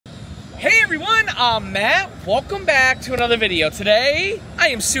everyone, I'm Matt. Welcome back to another video. Today, I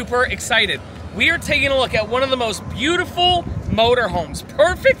am super excited. We are taking a look at one of the most beautiful motorhomes,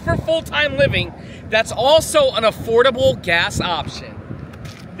 perfect for full-time living, that's also an affordable gas option.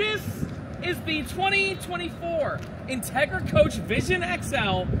 This is the 2024 Entegra Coach Vision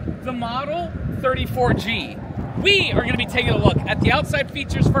XL, the model 34G. We are going to be taking a look at the outside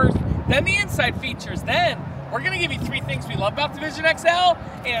features first, then the inside features, then we're going to give you 3 things we love about the Vision XL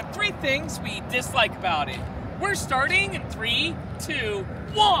and 3 things we dislike about it. We're starting in 3, 2,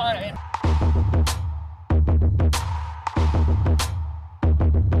 1.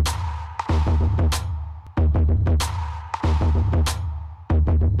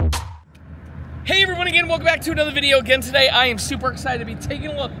 Hey everyone again, welcome back to another video. Again today, I am super excited to be taking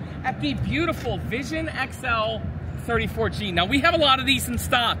a look at the beautiful Vision XL 34G. Now we have a lot of these in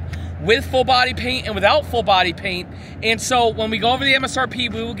stock, with full body paint and without full body paint. And so when we go over the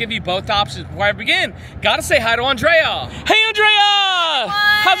MSRP, we will give you both options. Before I begin, gotta say hi to Andrea. Hey Andrea!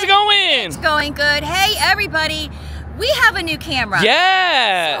 How's it going? It's going good. Hey everybody, we have a new camera.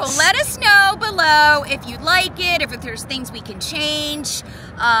 Yes! So let us know below if you like it, if there's things we can change.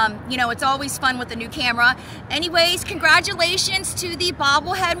 You know, it's always fun with a new camera. Anyways, congratulations to the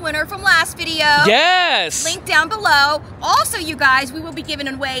bobblehead winner from last video. Yes! Link down below. Also, you guys, we will be giving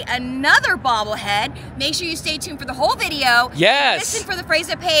away another bobblehead. Make sure you stay tuned for the whole video. Yes! Listen for the phrase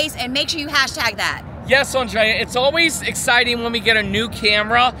that pays and make sure you hashtag that. Yes, Andrea, it's always exciting when we get a new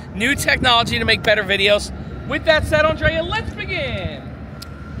camera, new technology to make better videos. With that said, Andrea, let's begin.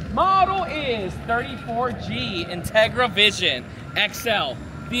 Model is 34G Entegra Vision XL.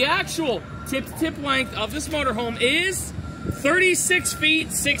 The actual tip-to-tip length of this motorhome is 36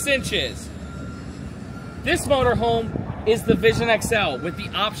 feet 6 inches. This motorhome is the Vision XL with the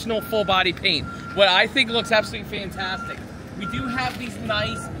optional full body paint. What I think looks absolutely fantastic. We do have these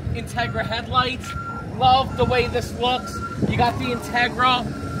nice Entegra headlights. Love the way this looks. You got the Entegra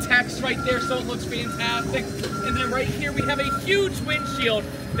text right there, so it looks fantastic. And then right here we have a huge windshield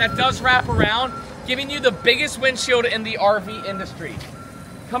that does wrap around, giving you the biggest windshield in the RV industry.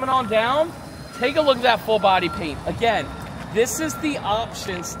 Coming on down, take a look at that full body paint. Again, this is the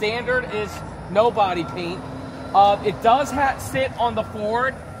option. Standard is no body paint. It does sit on the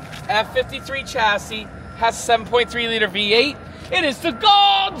Ford F53 chassis, has 7.3 liter V8. It is the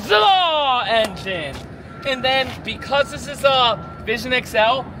Godzilla engine. And then because this is a Vision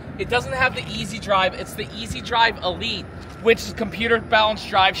XL, it doesn't have the Easy Drive. It's the Easy Drive Elite, which is computer balanced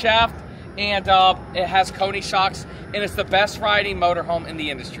drive shaft, and it has Koni shocks, and it's the best riding motorhome in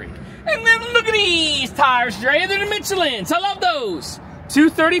the industry. And then look at these tires, Dre. They're the Michelins. I love those.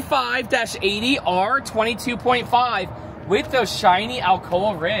 235-80R 22.5 with those shiny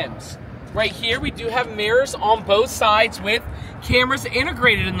Alcoa rims. Right here, we do have mirrors on both sides with cameras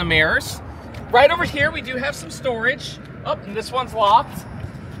integrated in the mirrors. Right over here, we do have some storage. Oh, and this one's locked.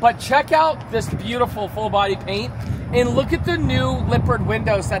 But check out this beautiful full body paint and look at the new Lippard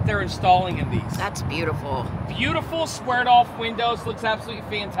windows that they're installing in these. That's beautiful. Beautiful squared off windows, looks absolutely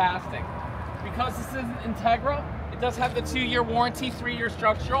fantastic. Because this is an Entegra, it does have the 2-year warranty, 3-year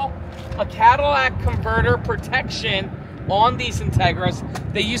structural, a Cadillac converter protection on these Entegras.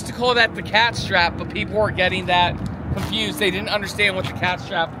 They used to call that the cat strap, but people were getting that confused. They didn't understand what the cat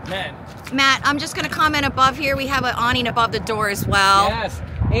strap meant. Matt, I'm just going to comment above here. We have an awning above the door as well. Yes,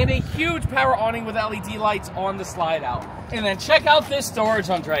 and a huge power awning with LED lights on the slide out. And then check out this storage,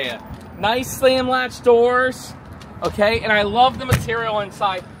 Andrea. Nice slam latch doors, okay? And I love the material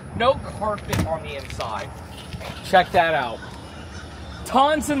inside. No carpet on the inside. Check that out.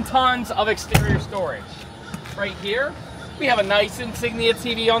 Tons and tons of exterior storage. Right here, we have a nice Insignia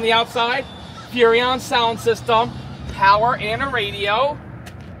TV on the outside, Furrion sound system, power and a radio.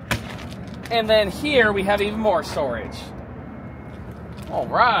 And then here we have even more storage. All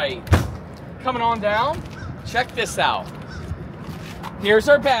right, coming on down, check this out. Here's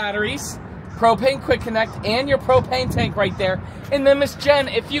our batteries, propane quick connect, and your propane tank right there. And then Miss Jen,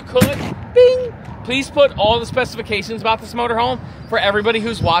 if you could, bing, please put all the specifications about this motorhome for everybody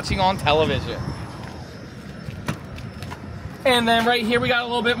who's watching on television. And then right here we got a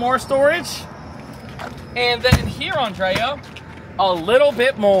little bit more storage. And then here, Andrea, a little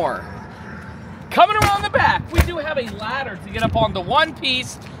bit more. Coming around the back, we do have a ladder to get up on the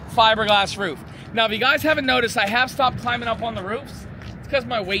one-piece fiberglass roof. Now, if you guys haven't noticed, I have stopped climbing up on the roofs. It's because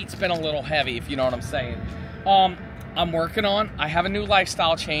my weight's been a little heavy, if you know what I'm saying. I'm working on, I have a new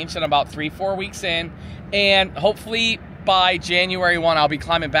lifestyle change that I'm about 3-4 weeks in, and hopefully by January 1, I'll be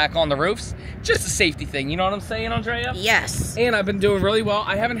climbing back on the roofs. Just a safety thing, you know what I'm saying, Andrea? Yes. And I've been doing really well.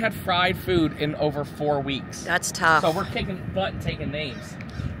 I haven't had fried food in over 4 weeks. That's tough. So we're kicking butt and taking names.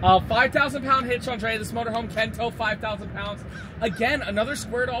 5,000-pound hitch, Andrea. This motorhome can tow 5,000 pounds. Again, another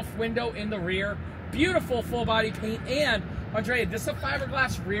squared off window in the rear. Beautiful full body paint. And, Andrea, this is a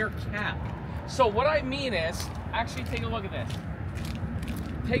fiberglass rear cap. So what I mean is, actually take a look at this.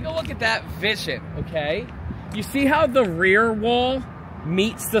 Take a look at that vision, okay? You see how the rear wall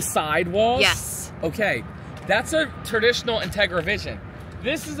meets the side walls? Yes. Okay, that's a traditional Entegra Vision.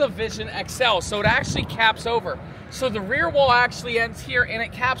 This is a Vision XL, so it actually caps over. So the rear wall actually ends here and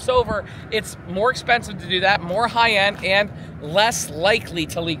it caps over. It's more expensive to do that, more high-end, and less likely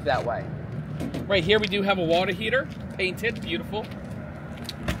to leak that way. Right here we do have a water heater, painted, beautiful.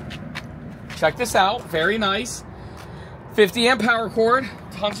 Check this out, very nice. 50 amp power cord,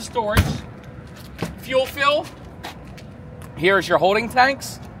 tons of storage. Fuel fill. Here's your holding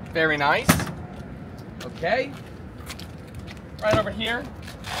tanks, very nice. Okay, right over here.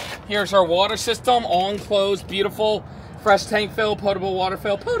 Here's our water system, all enclosed, beautiful, fresh tank fill, potable water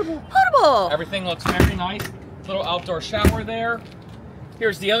fill, potable. Everything looks very nice. Little outdoor shower there.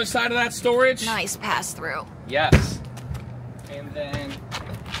 Here's the other side of that storage. Nice pass through. Yes. And then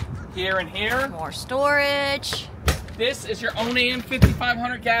here and here. More storage. This is your Onan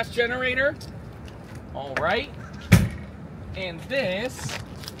 5500 gas generator. All right. And this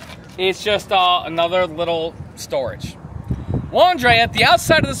is just another little storage. Well, Andrea, the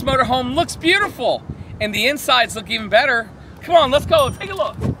outside of this motorhome looks beautiful, and the insides look even better. Come on, let's go. Take a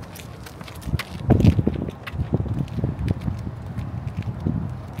look.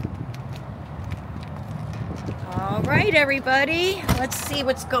 All right, everybody. Let's see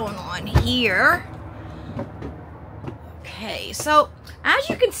what's going on here. Okay, so as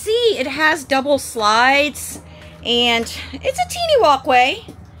you can see, it has double slides, and it's a teeny walkway.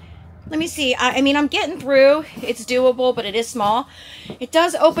 Let me see. I mean, I'm getting through. It's doable, but it is small. It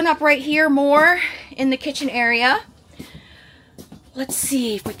does open up right here more in the kitchen area. Let's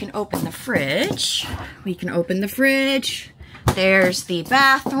see if we can open the fridge. We can open the fridge. There's the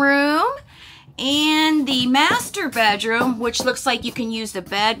bathroom and the master bedroom, which looks like you can use the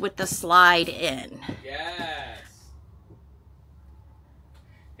bed with the slide in. Yes.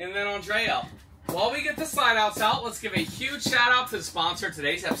 And then, Andrea, while we get the slide outs out, let's give a huge shout out to the sponsor of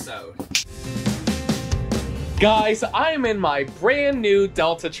today's episode. Guys, I am in my brand new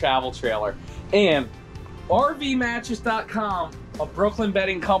Delta travel trailer, and RVmattress.com, a Brooklyn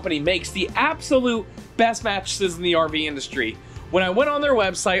bedding company, makes the absolute best mattresses in the RV industry. When I went on their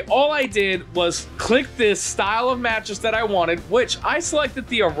website, all I did was click this style of mattress that I wanted, which I selected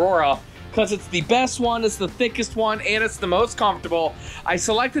the Aurora because it's the best one, it's the thickest one, and it's the most comfortable. I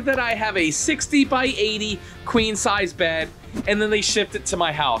selected that I have a 60 by 80 queen size bed, and then they shipped it to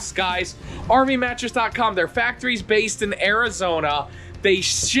my house. Guys, RVmattress.com, their factory's based in Arizona. They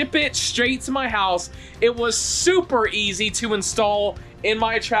ship it straight to my house. It was super easy to install in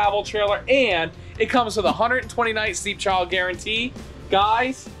my travel trailer, and it comes with a 120-night sleep trial guarantee.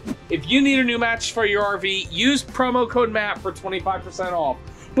 Guys, if you need a new mattress for your RV, use promo code MATT for 25% off.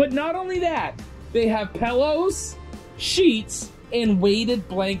 But not only that, they have pillows, sheets, and weighted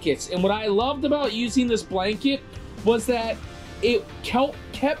blankets. And what I loved about using this blanket was that it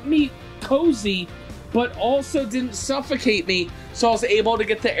kept me cozy, but also didn't suffocate me, so I was able to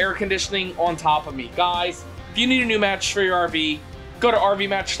get the air conditioning on top of me. Guys, if you need a new mattress for your RV, go to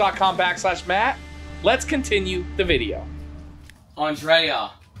rvmattress.com/Matt. Let's continue the video.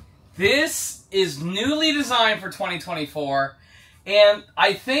 Andrea, this is newly designed for 2024. And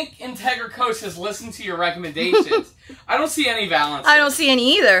I think Entegra Coach has listened to your recommendations. I don't see any balance. I don't see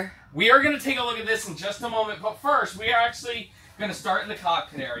any either. We are going to take a look at this in just a moment. But first, we are actually going to start in the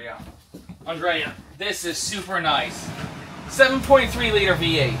cockpit area. Andrea, this is super nice. 7.3 liter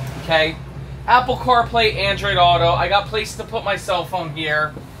V8, okay? Apple CarPlay, Android Auto. I got places to put my cell phone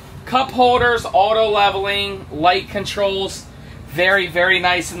here. Cup holders, auto leveling, light controls. Very, very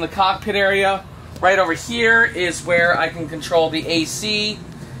nice in the cockpit area. Right over here is where I can control the AC.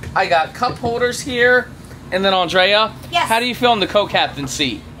 I got cup holders here. And then, Andrea, yes, how do you feel in the co-captain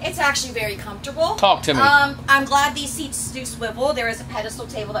seat? It's actually very comfortable. Talk to me. I'm glad these seats do swivel. There is a pedestal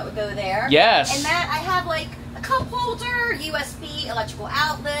table that would go there. Yes. And that I have like a cup holder, USB, electrical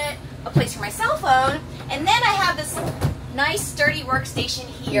outlet, a place for my cell phone, and then I have this nice sturdy workstation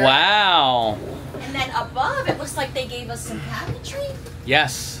here. Wow. And then above, it looks like they gave us some cabinetry.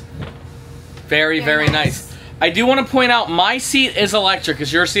 Yes. Very, very nice. I do want to point out my seat is electric.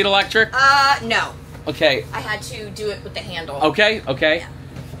 Is your seat electric? No. Okay. I had to do it with the handle. Okay, okay. Yeah.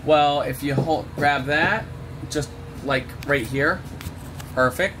 Well, if you grab that, just like right here.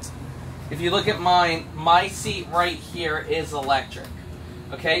 Perfect. If you look at mine, my seat right here is electric.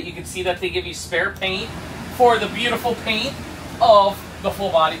 Okay, you can see that they give you spare paint for the beautiful paint of the full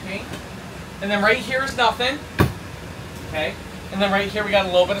body paint. And then right here is nothing. Okay, and then right here we got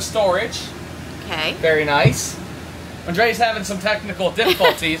a little bit of storage. Okay. Very nice. Andrea's having some technical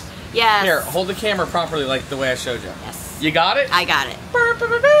difficulties. Yes. Here, hold the camera properly like the way I showed you. Yes. You got it? I got it.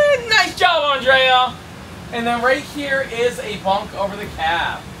 Nice job, Andrea. And then right here is a bunk over the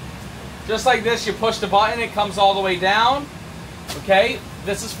cab. Just like this, you push the button, it comes all the way down. Okay,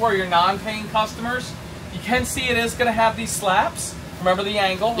 this is for your non-paying customers. You can see it is going to have these slaps. Remember the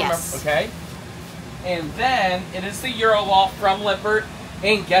angle? Yes. Remember, okay. And then it is the Euroloft from Lippert.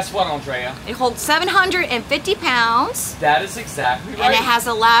 And guess what, Andrea? It holds 750 pounds. That is exactly right. And it has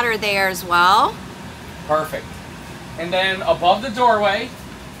a ladder there as well. Perfect. And then above the doorway,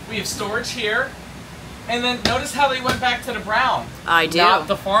 we have storage here. And then notice how they went back to the brown. I do. Not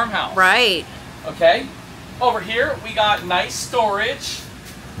the farmhouse. Right. Okay. Over here, we got nice storage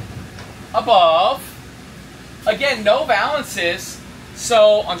above. Again, no valances.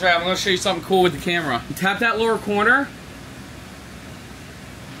 So, Andrea, I'm going to show you something cool with the camera. You tap that lower corner.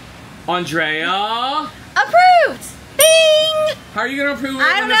 Andrea. Approved. Bing. How are you going to approve it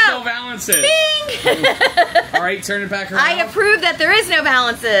I when don't there's know. no valances? Bing. All right, turn it back around. I approve that there is no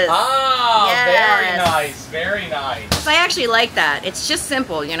valances. Ah, yes. Very nice. Very nice. I actually like that. It's just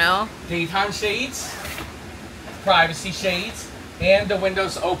simple, you know? Daytime shades, privacy shades, and the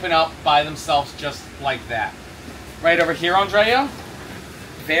windows open up by themselves just like that. Right over here, Andrea.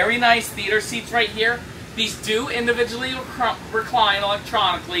 Very nice theater seats right here. These do individually recline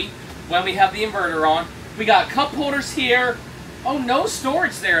electronically when we have the inverter on. We got cup holders here. Oh, no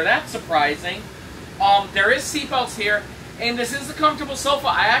storage there. That's surprising. There is seat belts here, and this is a comfortable sofa.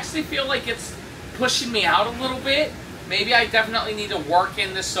 I actually feel like it's pushing me out a little bit. Maybe I definitely need to work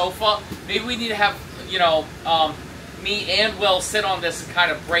in this sofa. Maybe we need to have, you know, me and Will sit on this and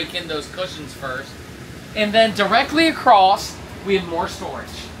kind of break in those cushions first. And then directly across, we have more storage.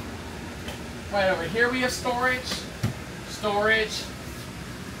 Right over here we have storage,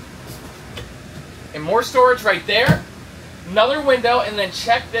 and more storage right there. Another window, and then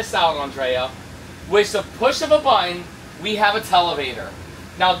check this out, Andrea. With the push of a button, we have a televator.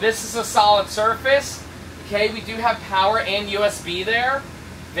 Now this is a solid surface. Okay, we do have power and USB there.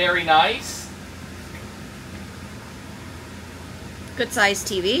 Very nice. Good size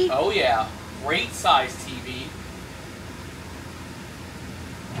TV. Oh yeah, great size TV.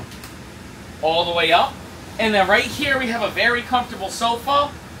 All the way up. And then right here we have a very comfortable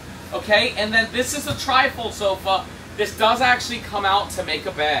sofa. Okay, and then this is a trifold sofa. This does actually come out to make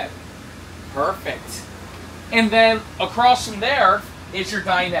a bed. Perfect. And then across from there is your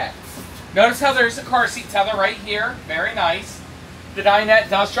dinette. Notice how there's a car seat tether right here. Very nice. The dinette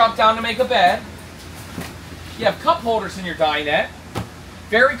does drop down to make a bed. You have cup holders in your dinette.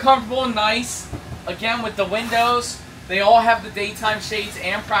 Very comfortable and nice. Again, with the windows, they all have the daytime shades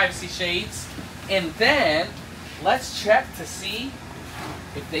and privacy shades. And then, let's check to see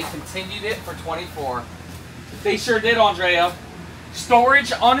if they continued it for 24. They sure did, Andrea.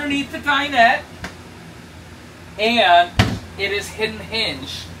 Storage underneath the dinette. And it is hidden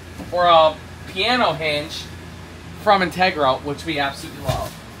hinge, or a piano hinge from Entegra, which we absolutely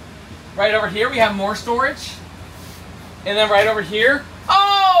love. Right over here, we have more storage. And then right over here,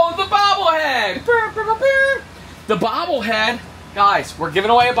 oh, the bobblehead! The bobblehead, guys, we're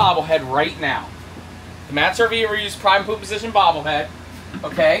giving away a bobblehead right now. The Matt's RV Reuse Prime Poop Position bobblehead.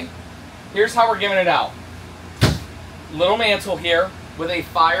 Okay, here's how we're giving it out. Little mantle here with a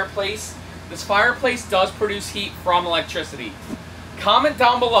fireplace. This fireplace does produce heat from electricity. Comment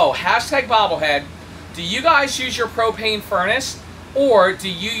down below, hashtag bobblehead. Do you guys use your propane furnace, or do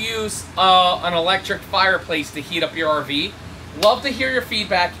you use an electric fireplace to heat up your RV? Love to hear your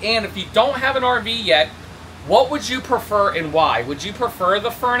feedback, and if you don't have an RV yet, what would you prefer and why? Would you prefer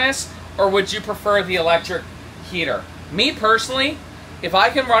the furnace, or would you prefer the electric heater? Me personally, if I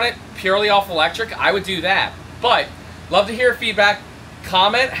can run it purely off electric, I would do that. But, love to hear your feedback.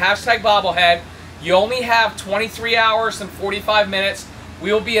 Comment, hashtag bobblehead. You only have 23 hours and 45 minutes.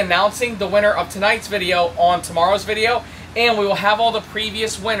 We will be announcing the winner of tonight's video on tomorrow's video, and we will have all the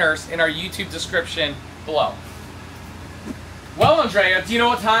previous winners in our YouTube description below. Well, Andrea, do you know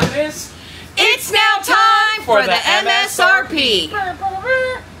what time it is? It's now time for the MSRP.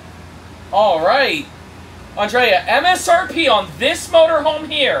 All right. Andrea, MSRP on this motorhome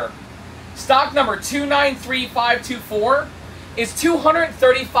here, stock number 293524, is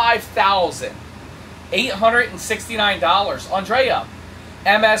 $235,869. Andrea,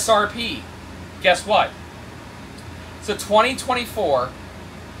 MSRP, guess what? So 2024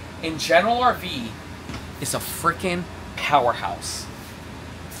 in general RV is a freaking powerhouse.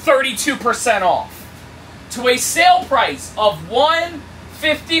 32% off to a sale price of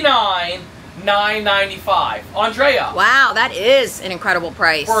 $159,995. Andrea. Wow, that is an incredible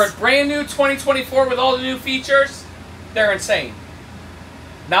price. For a brand new 2024 with all the new features, they're insane.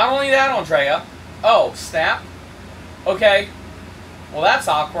 Not only that, Andrea. Oh, snap. Okay. Well, that's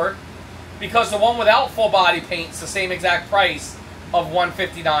awkward. Because the one without full body paint is the same exact price of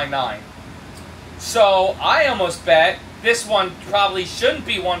 $159,995. So I almost bet this one probably shouldn't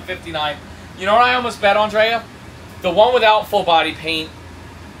be $159,995. You know what I almost bet, Andrea? The one without full body paint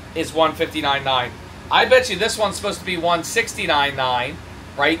is $159,995. I bet you this one's supposed to be $169,995,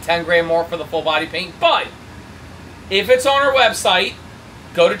 right? 10 grand more for the full body paint. But if it's on our website,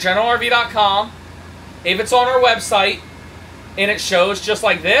 go to generalrv.com. If it's on our website and it shows just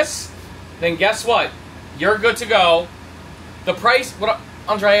like this, then guess what? You're good to go. The price, what,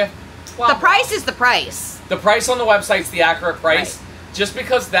 Andrea? The price is the price. The price on the website's the accurate price. Right. Just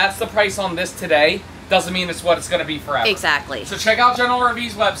because that's the price on this today doesn't mean it's what it's going to be forever. Exactly. So check out General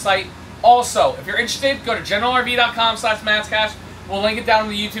RV's website. Also, if you're interested, go to generalrv.com/MattsCash. We'll link it down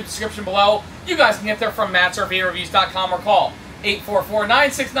in the YouTube description below. You guys can get there from mattsrvreviews.com or call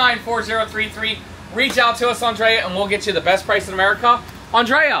 844-969-4033. Reach out to us, Andrea, and we'll get you the best price in America.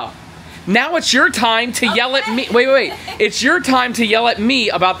 Andrea, now it's your time to yell at me. Wait. It's your time to yell at me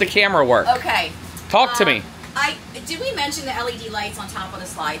about the camera work. Okay. Talk to me. Did we mention the LED lights on top of the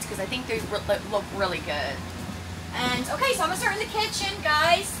slides? Because I think they look really good. And, okay, so I'm going to start in the kitchen,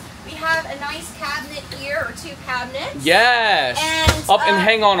 guys. We have a nice cabinet here, or 2 cabinets. Yes. And, and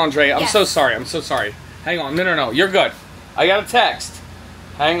hang on, Andrea. I'm yes. so sorry. I'm so sorry. Hang on. No. You're good. I got a text.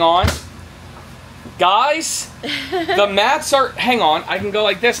 Hang on. Guys, the mats are... Hang on. I can go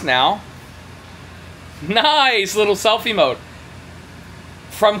like this now. Nice little selfie mode.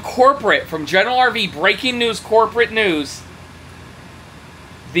 From General RV, breaking news, corporate news.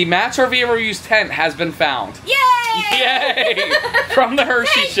 The Matt's RV Reviews tent has been found. Yay! Yay! From the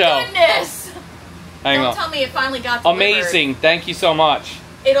Hershey Thank Show. Goodness. Hang on. Don't tell me it finally got delivered. Amazing. Thank you so much.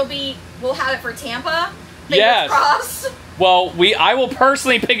 We'll have it for Tampa. Fingers Yes. crossed. Well, I will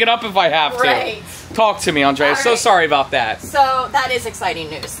personally pick it up if I have to. Right. Talk to me, Andrea. All So right. sorry about that. So that is exciting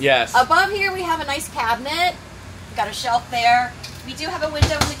news. Yes. Above here we have a nice cabinet. We've got a shelf there. We do have a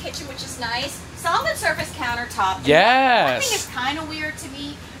window in the kitchen, which is nice. Solid surface countertop. Yes. One thing is kind of weird to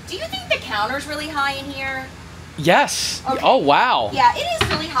me. Do you think the counter's really high in here? Yes. Okay. Oh, wow. Yeah, it is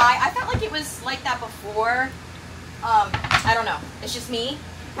really high. I felt like it was like that before. I don't know. It's just me.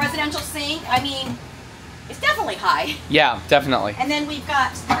 Residential sink. I mean, it's definitely high. Yeah, definitely. And then we've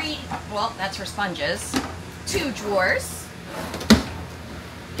got 3, well, that's for sponges. 2 drawers.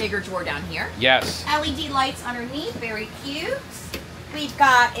 Bigger drawer down here. Yes. LED lights underneath, very cute. We've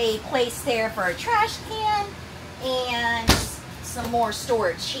got a place there for a trash can and some more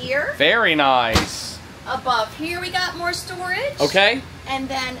storage here. Very nice. Above here we got more storage. Okay. And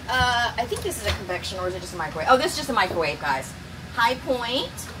then I think this is a convection, or is it just a microwave? Oh, this is just a microwave, guys. High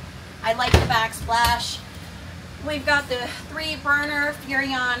point. I like the backsplash. We've got the 3-burner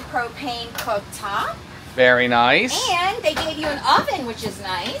Furrion propane cooktop. Very nice. And they gave you an oven, which is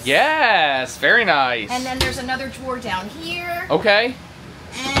nice. Yes, very nice. And then there's another drawer down here. Okay.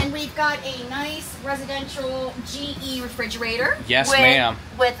 And we've got a nice residential GE refrigerator. Yes, ma'am.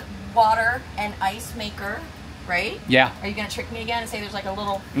 With water and ice maker, right? Yeah. Are you going to trick me again and say there's like a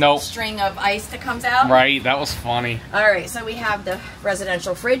little Nope. string of ice that comes out? Right, that was funny. All right, so we have the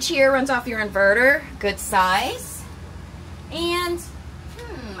residential fridge here, runs off your inverter, good size. And,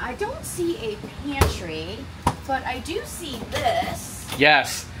 I don't see a pantry, but I do see this.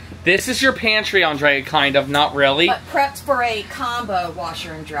 Yes. This is your pantry, Andrea, kind of, not really. But prepped for a combo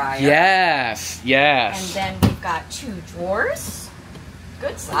washer and dryer. Yes, yes. And then we've got 2 drawers.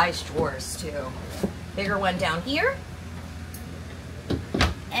 Good size drawers, too. Bigger one down here.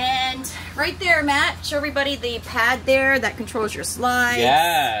 And right there, Matt, show everybody the pad there that controls your slides.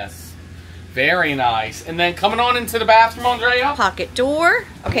 Yes. Very nice. And then coming on into the bathroom, Andrea. Pocket door.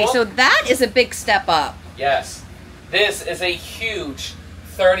 Okay, so that is a big step up. Yes. This is a huge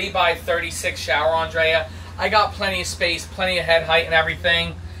 30 by 36 shower, Andrea. I got plenty of space, plenty of head height and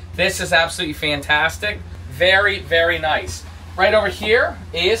everything. This is absolutely fantastic. Very, very nice. Right over here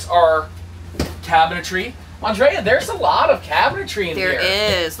is our cabinetry. Andrea, there's a lot of cabinetry in here.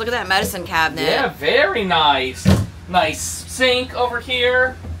 There is. Look at that medicine cabinet. Yeah, very nice. Nice sink over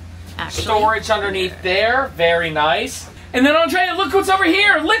here. Actually, Storage underneath there. Very nice. And then, Andrea, look what's over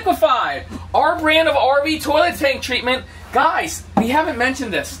here. Liquefied. Our brand of RV toilet tank treatment. Guys, we haven't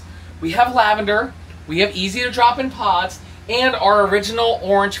mentioned this. We have lavender. We have easy to drop in pods and our original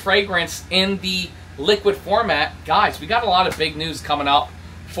orange fragrance in the liquid format. Guys, we got a lot of big news coming up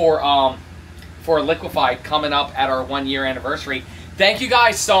for Liquefied coming up at our 1-year anniversary. Thank you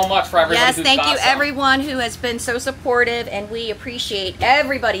guys so much for everyone who's thank you everyone who has been so supportive, and we appreciate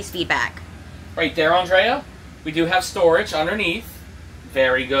everybody's feedback. Right there, Andrea, we do have storage underneath.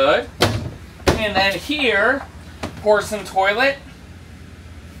 Very good. And then here, porcelain toilet.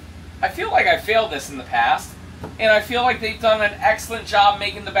 I feel like I failed this in the past, and I feel like they've done an excellent job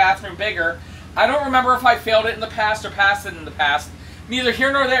making the bathroom bigger. I don't remember if I failed it in the past or passed it in the past. Neither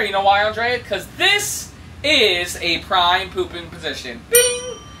here nor there. You know why, Andrea? Because this is a prime pooping position.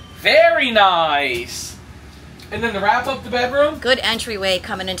 Bing! Very nice. And then to wrap up the bedroom. Good entryway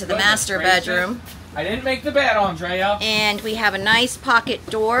coming into the master bedroom. I didn't make the bed, Andrea. And we have a nice pocket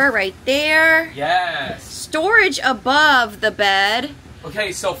door right there. Yes. Storage above the bed.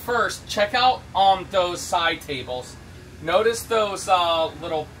 Okay, so first, check out those side tables. Notice those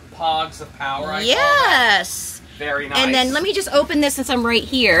little pogs of power. Yes. Very nice. And then let me just open this since I'm right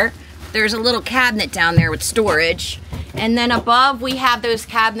here. There's a little cabinet down there with storage. And then above we have those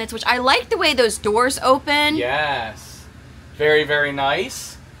cabinets, which I like the way those doors open. Yes. Very, very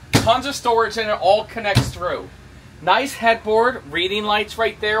nice. Tons of storage and it all connects through. Nice headboard, reading lights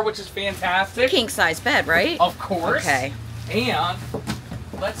right there, which is fantastic. King size bed, right? Of course. Okay. And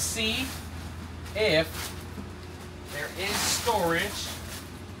let's see if there is storage.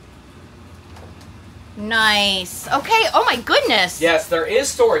 Nice. Okay, oh my goodness. Yes, there is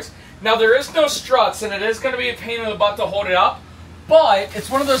storage. Now, there is no struts, and it is going to be a pain in the butt to hold it up, but it's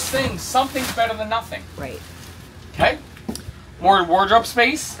one of those things, something's better than nothing. Right. Okay. More wardrobe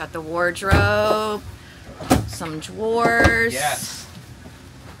space. Got the wardrobe, some drawers. Yes.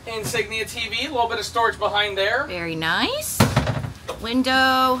 Insignia TV, a little bit of storage behind there. Very nice.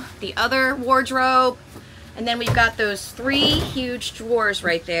 Window, the other wardrobe, and then we've got those 3 huge drawers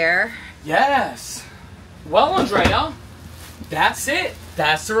right there. Yes. Well, Andrea, that's it.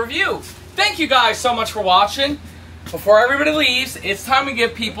 That's the review. Thank you guys so much for watching. Before everybody leaves, it's time to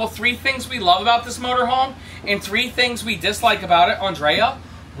give people 3 things we love about this motorhome and 3 things we dislike about it. Andrea,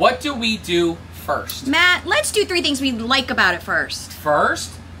 what do we do first? Matt, let's do 3 things we like about it first.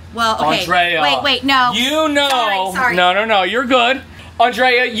 First? Well, okay. Andrea. Wait, no. You know. Sorry. No, you're good.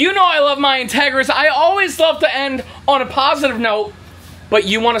 Andrea, you know I love my Entegras. I always love to end on a positive note, but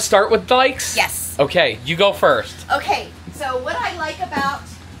you want to start with the likes? Yes. Okay, you go first. Okay, so what I like about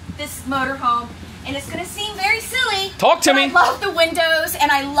this motorhome, and it's going to seem very silly. Talk to me. I love the windows,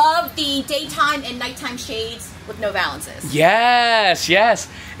 and I love the daytime and nighttime shades with no valances. Yes, yes.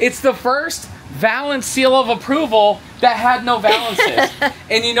 It's the first valance seal of approval that had no valances.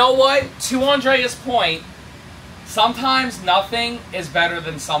 And you know what? To Andrea's point, sometimes nothing is better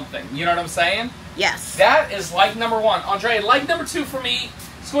than something. You know what I'm saying? Yes. That is like number 1. Andrea, like number 2 for me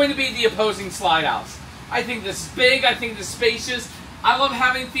is going to be the opposing slide outs. I think this is big. I think this is spacious. I love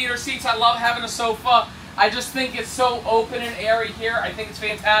having theater seats. I love having a sofa. I just think it's so open and airy here. I think it's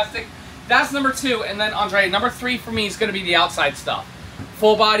fantastic. That's number 2. And then, Andrea, number 3 for me is going to be the outside stuff.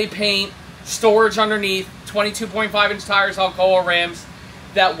 Full body paint, storage underneath, 22.5-inch tires, Alcoa rims,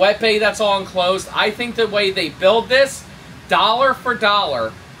 that wet bay that's all enclosed. I think the way they build this, dollar for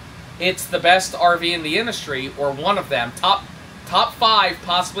dollar, it's the best RV in the industry, or one of them. Top 5,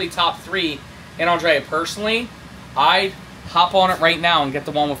 possibly top 3. And Andrea, personally, I'd hop on it right now and get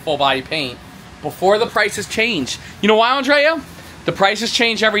the one with full body paint before the prices change. You know why, Andrea? The prices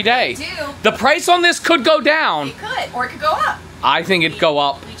change every day. They do. The price on this could go down. It could, or it could go up. I think it'd go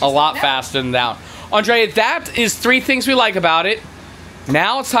up a lot faster than down. Andrea, that is 3 things we like about it.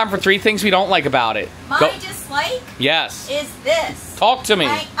 Now it's time for 3 things we don't like about it. My dislike yes. is this. Talk to me.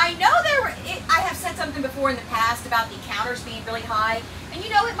 I know I have said something before in the past about the counters being really high. And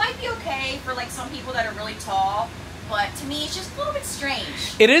you know, it might be okay for like some people that are really tall. But to me, it's just a little bit strange.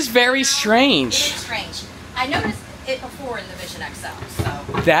 It is very strange. It is strange. I noticed it before in the Vision XL,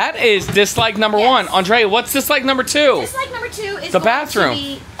 so. That is dislike number 1. Andrea, what's dislike number 2? Dislike number 2 is the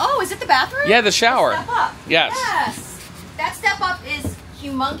bathroom. Oh, is it the bathroom? Yeah, the shower. Step up. Yes. Yes. That step up is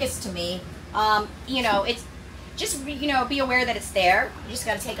humongous to me. You know, it's just, you know, be aware that it's there. You just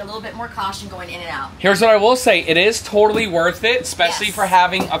got to take a little bit more caution going in and out. Here's what I will say. It is totally worth it, especially Yes. for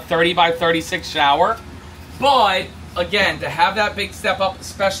having a 30 by 36 shower. But, again, to have that big step up,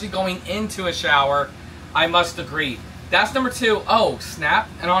 especially going into a shower, I must agree. That's number 2. Oh, snap.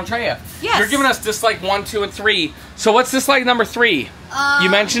 And Andrea, yes. You're giving us dislike 1, 2, and 3. So what's dislike number 3? You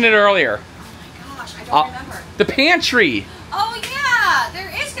mentioned it earlier. Oh my gosh, I don't remember. The pantry. Oh yeah,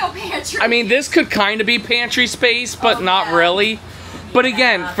 there is no pantry. I mean, this could kind of be pantry space, but not yeah. really. But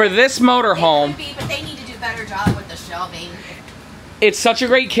again, for this motorhome, It could be, but they need shelving. It's such a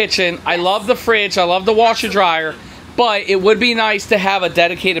great kitchen. Yes. I love the fridge. I love the washer dryer. But it would be nice to have a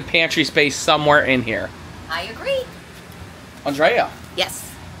dedicated pantry space somewhere in here. I agree. Andrea. Yes.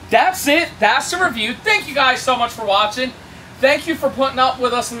 That's it. That's the review. Thank you guys so much for watching. Thank you for putting up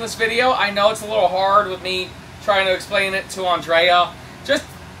with us in this video. I know it's a little hard with me trying to explain it to Andrea. Just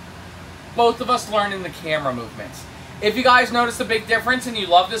both of us learning the camera movements. If you guys notice a big difference and you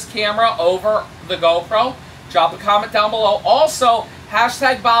love this camera over the GoPro, drop a comment down below. Also,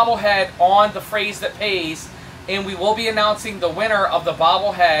 hashtag bobblehead on the phrase that pays, and we will be announcing the winner of the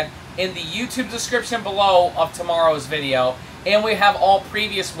bobblehead in the YouTube description below of tomorrow's video. And we have all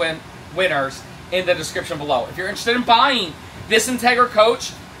previous winners in the description below. If you're interested in buying this Entegra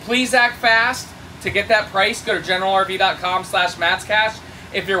coach, please act fast to get that price. Go to generalrv.com/matscash.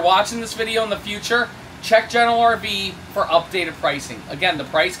 If you're watching this video in the future, check General RV for updated pricing. Again, the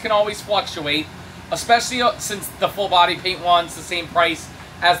price can always fluctuate, especially since the full body paint one's the same price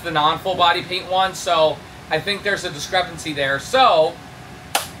as the non-full body paint one. So I think there's a discrepancy there. So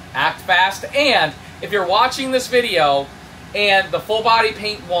act fast. And if you're watching this video and the full body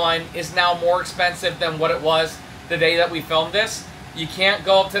paint one is now more expensive than what it was the day that we filmed this, you can't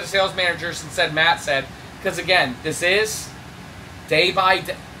go up to the sales managers and said Matt said, because again, this is day by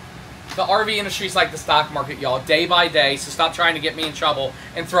day. The RV industry is like the stock market, y'all, day by day, so stop trying to get me in trouble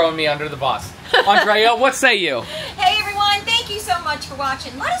and throwing me under the bus. Andrea, what say you? Hey everyone, thank you so much for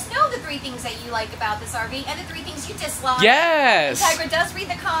watching. Let us know the 3 things that you like about this RV and the 3 things you dislike. Yes! Entegra does read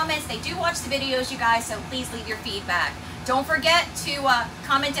the comments, they do watch the videos, you guys, so please leave your feedback. Don't forget to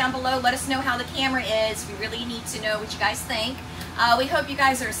comment down below, let us know how the camera is. We really need to know what you guys think. We hope you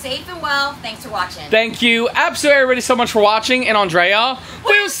guys are safe and well. Thanks for watching. Thank you absolutely everybody so much for watching. And Andrea,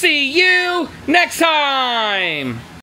 we'll see you next time.